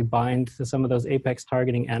to actually bind to some of those apex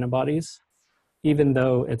targeting antibodies, even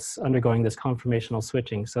though it's undergoing this conformational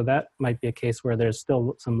switching. So that might be a case where there's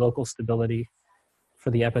still some local stability for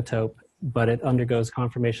the epitope, but it undergoes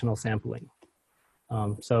conformational sampling.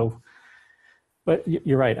 But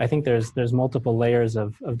you're right. I think there's multiple layers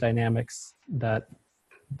of dynamics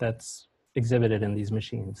that's exhibited in these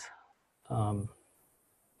machines.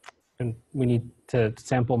 And we need to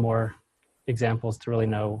sample more examples to really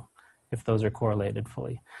know if those are correlated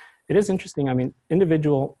fully. it is interesting. I mean,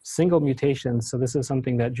 individual single mutations, so this is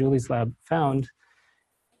something that Julie's lab found.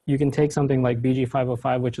 You can take something like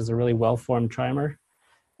BG505, which is a really well-formed trimer,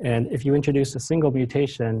 and if you introduce a single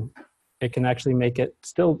mutation, it can actually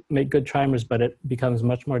still make good trimers, but it becomes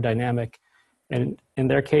much more dynamic. And in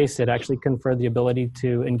their case, it actually conferred the ability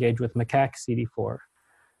to engage with macaque CD4.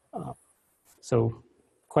 So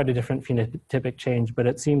quite a different phenotypic change, but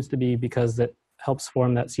it seems to be because it helps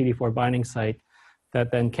form that CD4 binding site that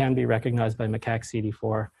then can be recognized by macaque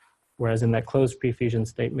CD4, whereas in that closed prefusion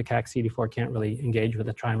state, macaque CD4 can't really engage with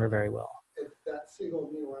the trimer very well. If that single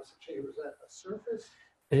amino acid chain, was that a surface?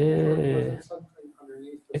 Or was it something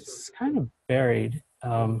underneath the surface? It's kind of buried.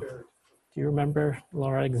 Buried. Do you remember,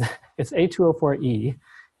 Laura? It's A204E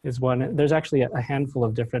is one. There's actually a handful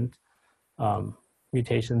of different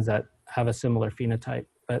mutations that have a similar phenotype,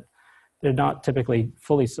 but they're not typically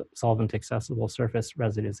fully solvent accessible surface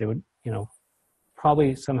residues. They would,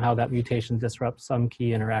 probably somehow that mutation disrupts some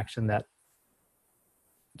key interaction that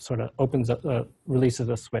sort of opens up, releases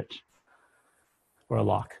a switch or a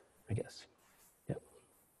lock, I guess. Yep.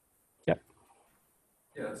 Yep.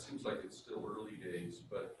 Yeah, it seems like it's still early days,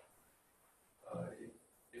 but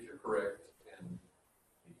if you're correct, and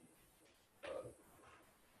the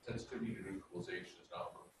sensitivity to neutralization is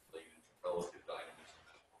not related to relative dynamism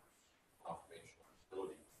or conformational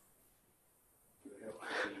stability, do you have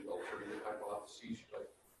any alternative hypotheses you'd like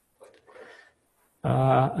to put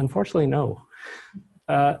up? Unfortunately, no.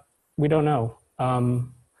 We don't know.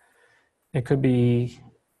 It could be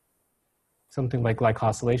something like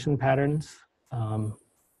glycosylation patterns,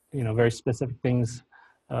 very specific things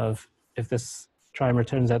of if this trimer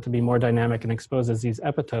turns out to be more dynamic and exposes these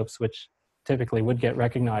epitopes, which typically would get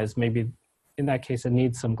recognized, maybe in that case it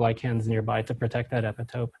needs some glycans nearby to protect that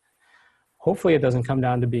epitope. Hopefully it doesn't come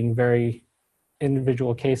down to being very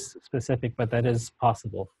individual case specific, but that is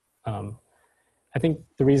possible. I think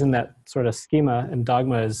the reason that sort of schema and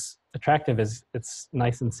dogma is attractive is it's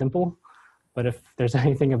nice and simple, but if there's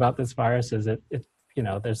anything about this virus is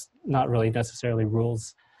there's not really necessarily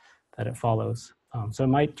rules that it follows. So it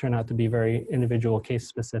might turn out to be very individual case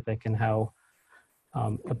specific in how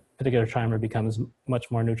a particular trimer becomes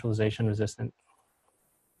much more neutralization resistant.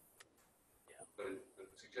 Yeah. But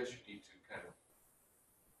it suggests you need to kind of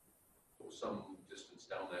go some distance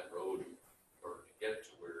down that road or to get to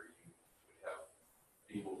where you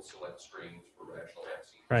would be able to select strains for rational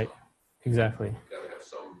vaccines. Right, exactly. You've got to have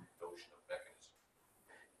some notion of mechanism.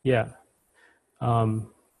 Yeah.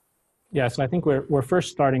 Yeah, so I think we're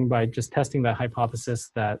first starting by just testing that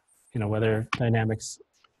hypothesis that, whether dynamics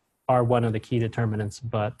are one of the key determinants,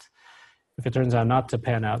 but if it turns out not to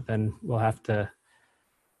pan out, then we'll have to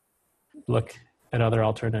look at other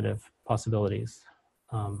alternative possibilities.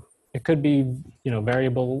 It could be,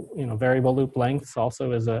 variable loop lengths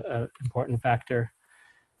also is an important factor.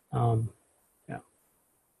 Yeah,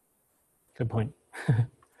 good point.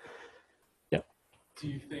 Yeah. Do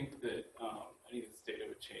you think that any of this data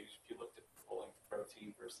would change if you looked at the full-length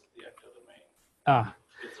protein versus the ectodomain?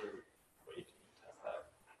 Is there a way you can test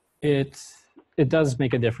that? It does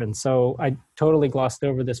make a difference. So I totally glossed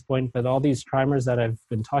over this point, but all these trimers that I've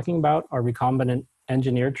been talking about are recombinant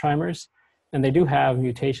engineered trimers, and they do have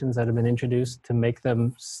mutations that have been introduced to make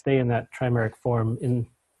them stay in that trimeric form in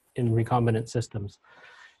recombinant systems.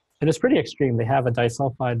 And it's pretty extreme. They have a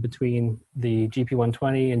disulfide between the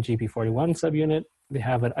GP120 and GP41 subunit. They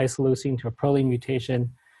have an isoleucine to a proline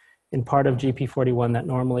mutation in part of GP41 that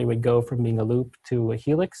normally would go from being a loop to a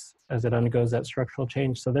helix as it undergoes that structural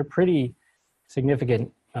change. So they're pretty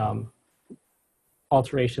significant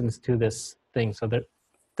alterations to this thing. So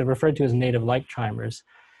they're referred to as native-like trimers.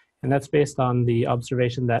 And that's based on the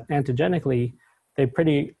observation that antigenically, they're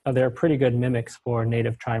pretty good mimics for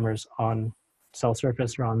native trimers on cell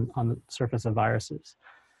surface or on the surface of viruses.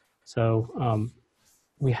 So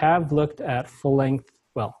we have looked at full-length,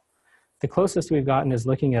 the closest we've gotten is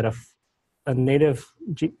looking at a native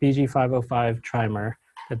BG505 trimer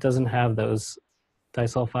that doesn't have those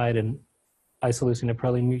disulfide and isoleucine to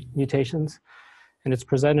proline mutations. And it's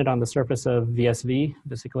presented on the surface of VSV,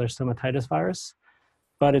 vesicular stomatitis virus,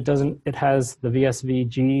 but it has the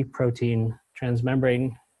VSV-G protein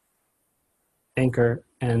transmembrane anchor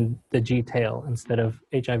and the G tail instead of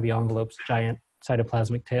HIV envelope's giant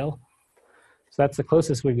cytoplasmic tail. So that's the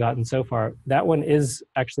closest we've gotten so far. That one is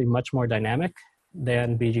actually much more dynamic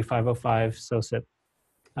than BG505 SOSIP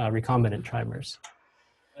recombinant trimers.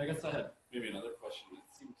 I guess I had maybe another question. It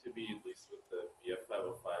seemed to be, at least with the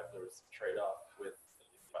BF505, there was some trade-off with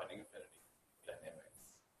binding affinity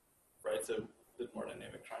dynamics, right? So the more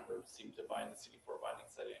dynamic trimers seem to bind the CD4 binding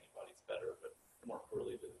site antibodies better, but more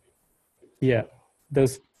poorly to the Yeah,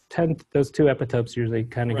 those those two epitopes usually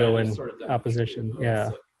kind of Right, go it's in sort of opposition. demonstrated, Yeah.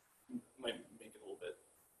 so it might make it a little bit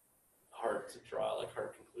hard to draw like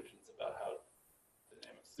hard conclusions about how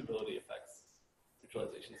dynamic stability affects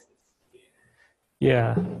neutralization sensitivity.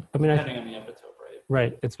 Yeah. I mean, Depending on the epitope, right?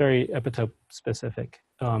 right. It's very epitope specific.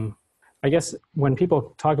 I guess when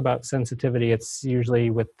people talk about sensitivity, it's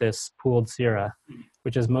usually with this pooled sera,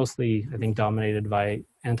 which is mostly, I think, dominated by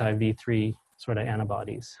anti-V3 sort of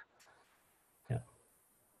antibodies. Yeah.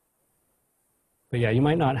 But yeah, you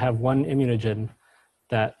might not have one immunogen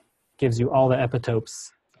that gives you all the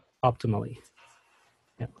epitopes optimally.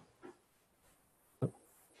 Yeah.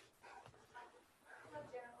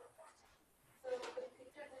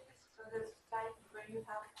 You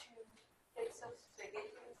have two types of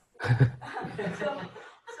spaghetti. so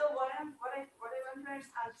what I want to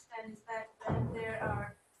understand is that when there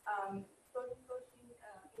are protein-protein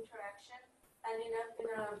interaction, and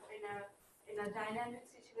in a dynamic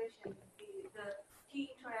situation, the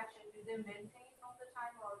key interaction, do they maintain all the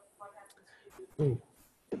time, or what happens to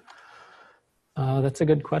That's a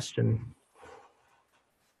good question.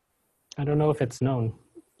 I don't know if it's known.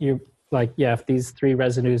 Yeah, if these three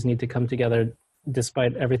residues need to come together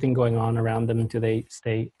despite everything going on around them, do they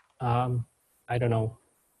stay? I don't know.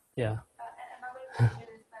 Yeah. Another question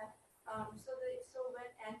is that so when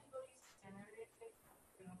antibodies generate,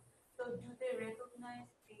 so do they recognize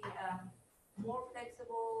the more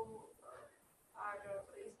flexible part, or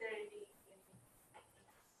is there any like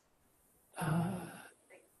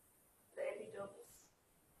the epitopes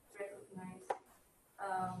recognize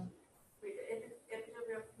epitope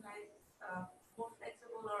recognizes more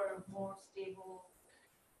flexible or more stable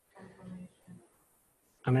conformation?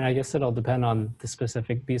 I mean, I guess it'll depend on the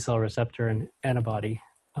specific B cell receptor and antibody.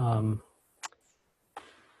 I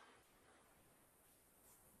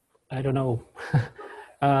don't know.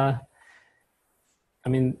 I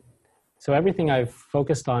mean, so everything I've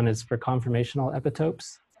focused on is for conformational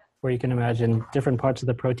epitopes, where you can imagine different parts of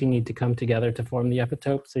the protein need to come together to form the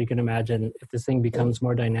epitope. So you can imagine if this thing becomes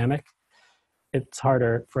more dynamic, it's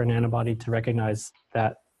harder for an antibody to recognize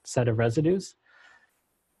that set of residues.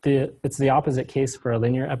 It's the opposite case for a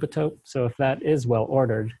linear epitope. So if that is well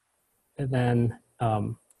ordered, then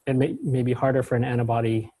it may be harder for an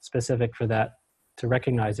antibody specific for that to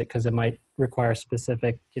recognize it, because it might require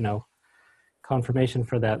specific, conformation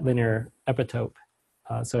for that linear epitope.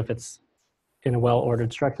 So if it's in a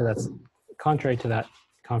well-ordered structure that's contrary to that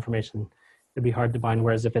conformation, it'd be hard to bind.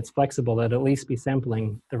 Whereas if it's flexible, it'd at least be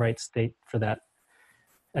sampling the right state for that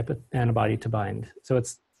antibody to bind. So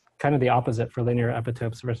it's kind of the opposite for linear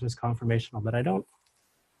epitopes versus conformational. But I don't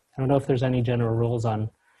know if there's any general rules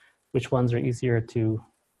on which ones are easier to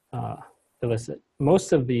elicit.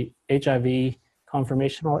 Most of the HIV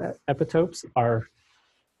conformational epitopes are,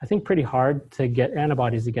 I think, pretty hard to get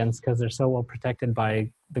antibodies against because they're so well protected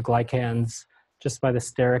by the glycans, just by the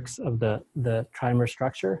sterics of the trimer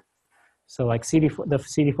structure. So like CD4, the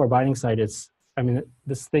CD4 binding site is, I mean,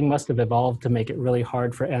 this thing must have evolved to make it really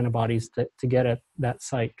hard for antibodies to get at that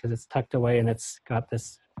site, because it's tucked away and it's got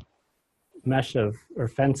this mesh or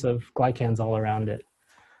fence of glycans all around it.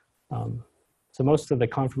 So most of the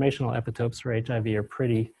conformational epitopes for HIV are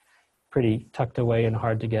pretty tucked away and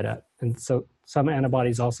hard to get at. And so some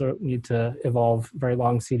antibodies also need to evolve very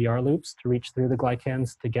long CDR loops to reach through the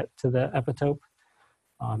glycans to get to the epitope.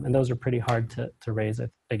 And those are pretty hard to raise,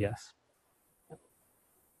 I guess.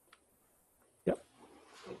 Yep.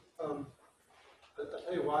 I'll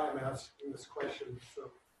tell you why I'm asking this question,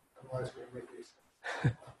 so otherwise we'll make these.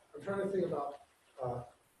 I'm trying to think about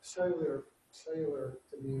cellular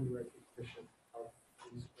immune recognition of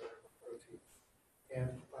these proteins. And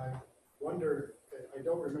I wonder, I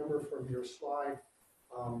don't remember from your slide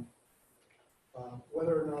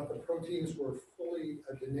whether or not the proteins were fully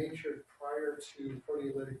denatured prior to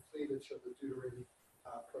proteolytic cleavage of the deuterated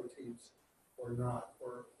proteins or not,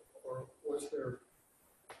 or was there,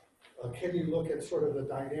 can you look at sort of the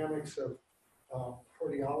dynamics of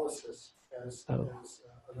proteolysis as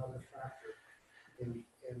another factor in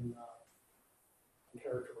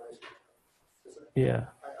characterizing it? Yeah.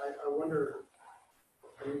 I wonder,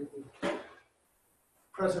 I mean,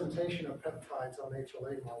 presentation of peptides on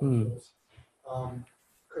HLA molecules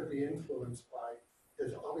could be influenced by,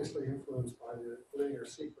 is obviously influenced by the linear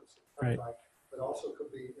sequence of peptide, right, but also could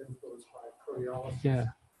be influenced by proteolysis. Yeah.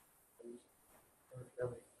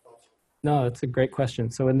 No, it's a great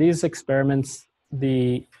question. So in these experiments,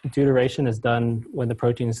 the deuteration is done when the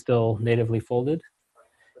protein is still natively folded.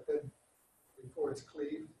 But then before it's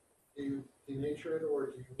cleaved, do you denature it,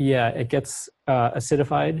 or do you? Yeah, it gets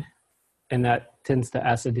acidified, and that tends to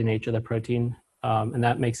acid denature the protein. and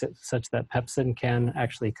that makes it such that pepsin can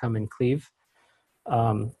actually come and cleave.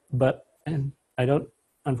 And I don't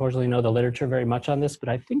unfortunately know the literature very much on this, but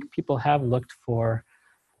I think people have looked for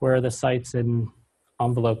where are the sites in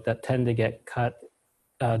envelope that tend to get cut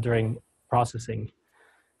during processing.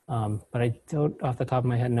 But I don't, off the top of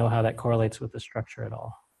my head, know how that correlates with the structure at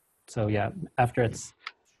all. So yeah, after it's,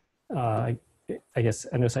 I guess,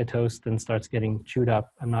 endocytosed and starts getting chewed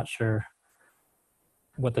up, I'm not sure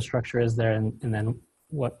what the structure is there and then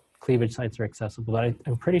what cleavage sites are accessible. But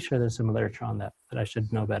I'm pretty sure there's some literature on that I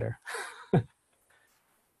should know better.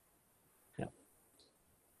 Yeah.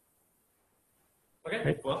 Okay,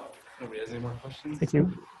 Great. well, nobody has any more questions. Thank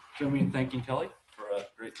you. Join me in thanking Kelly for a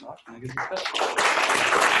great talk and a good discussion.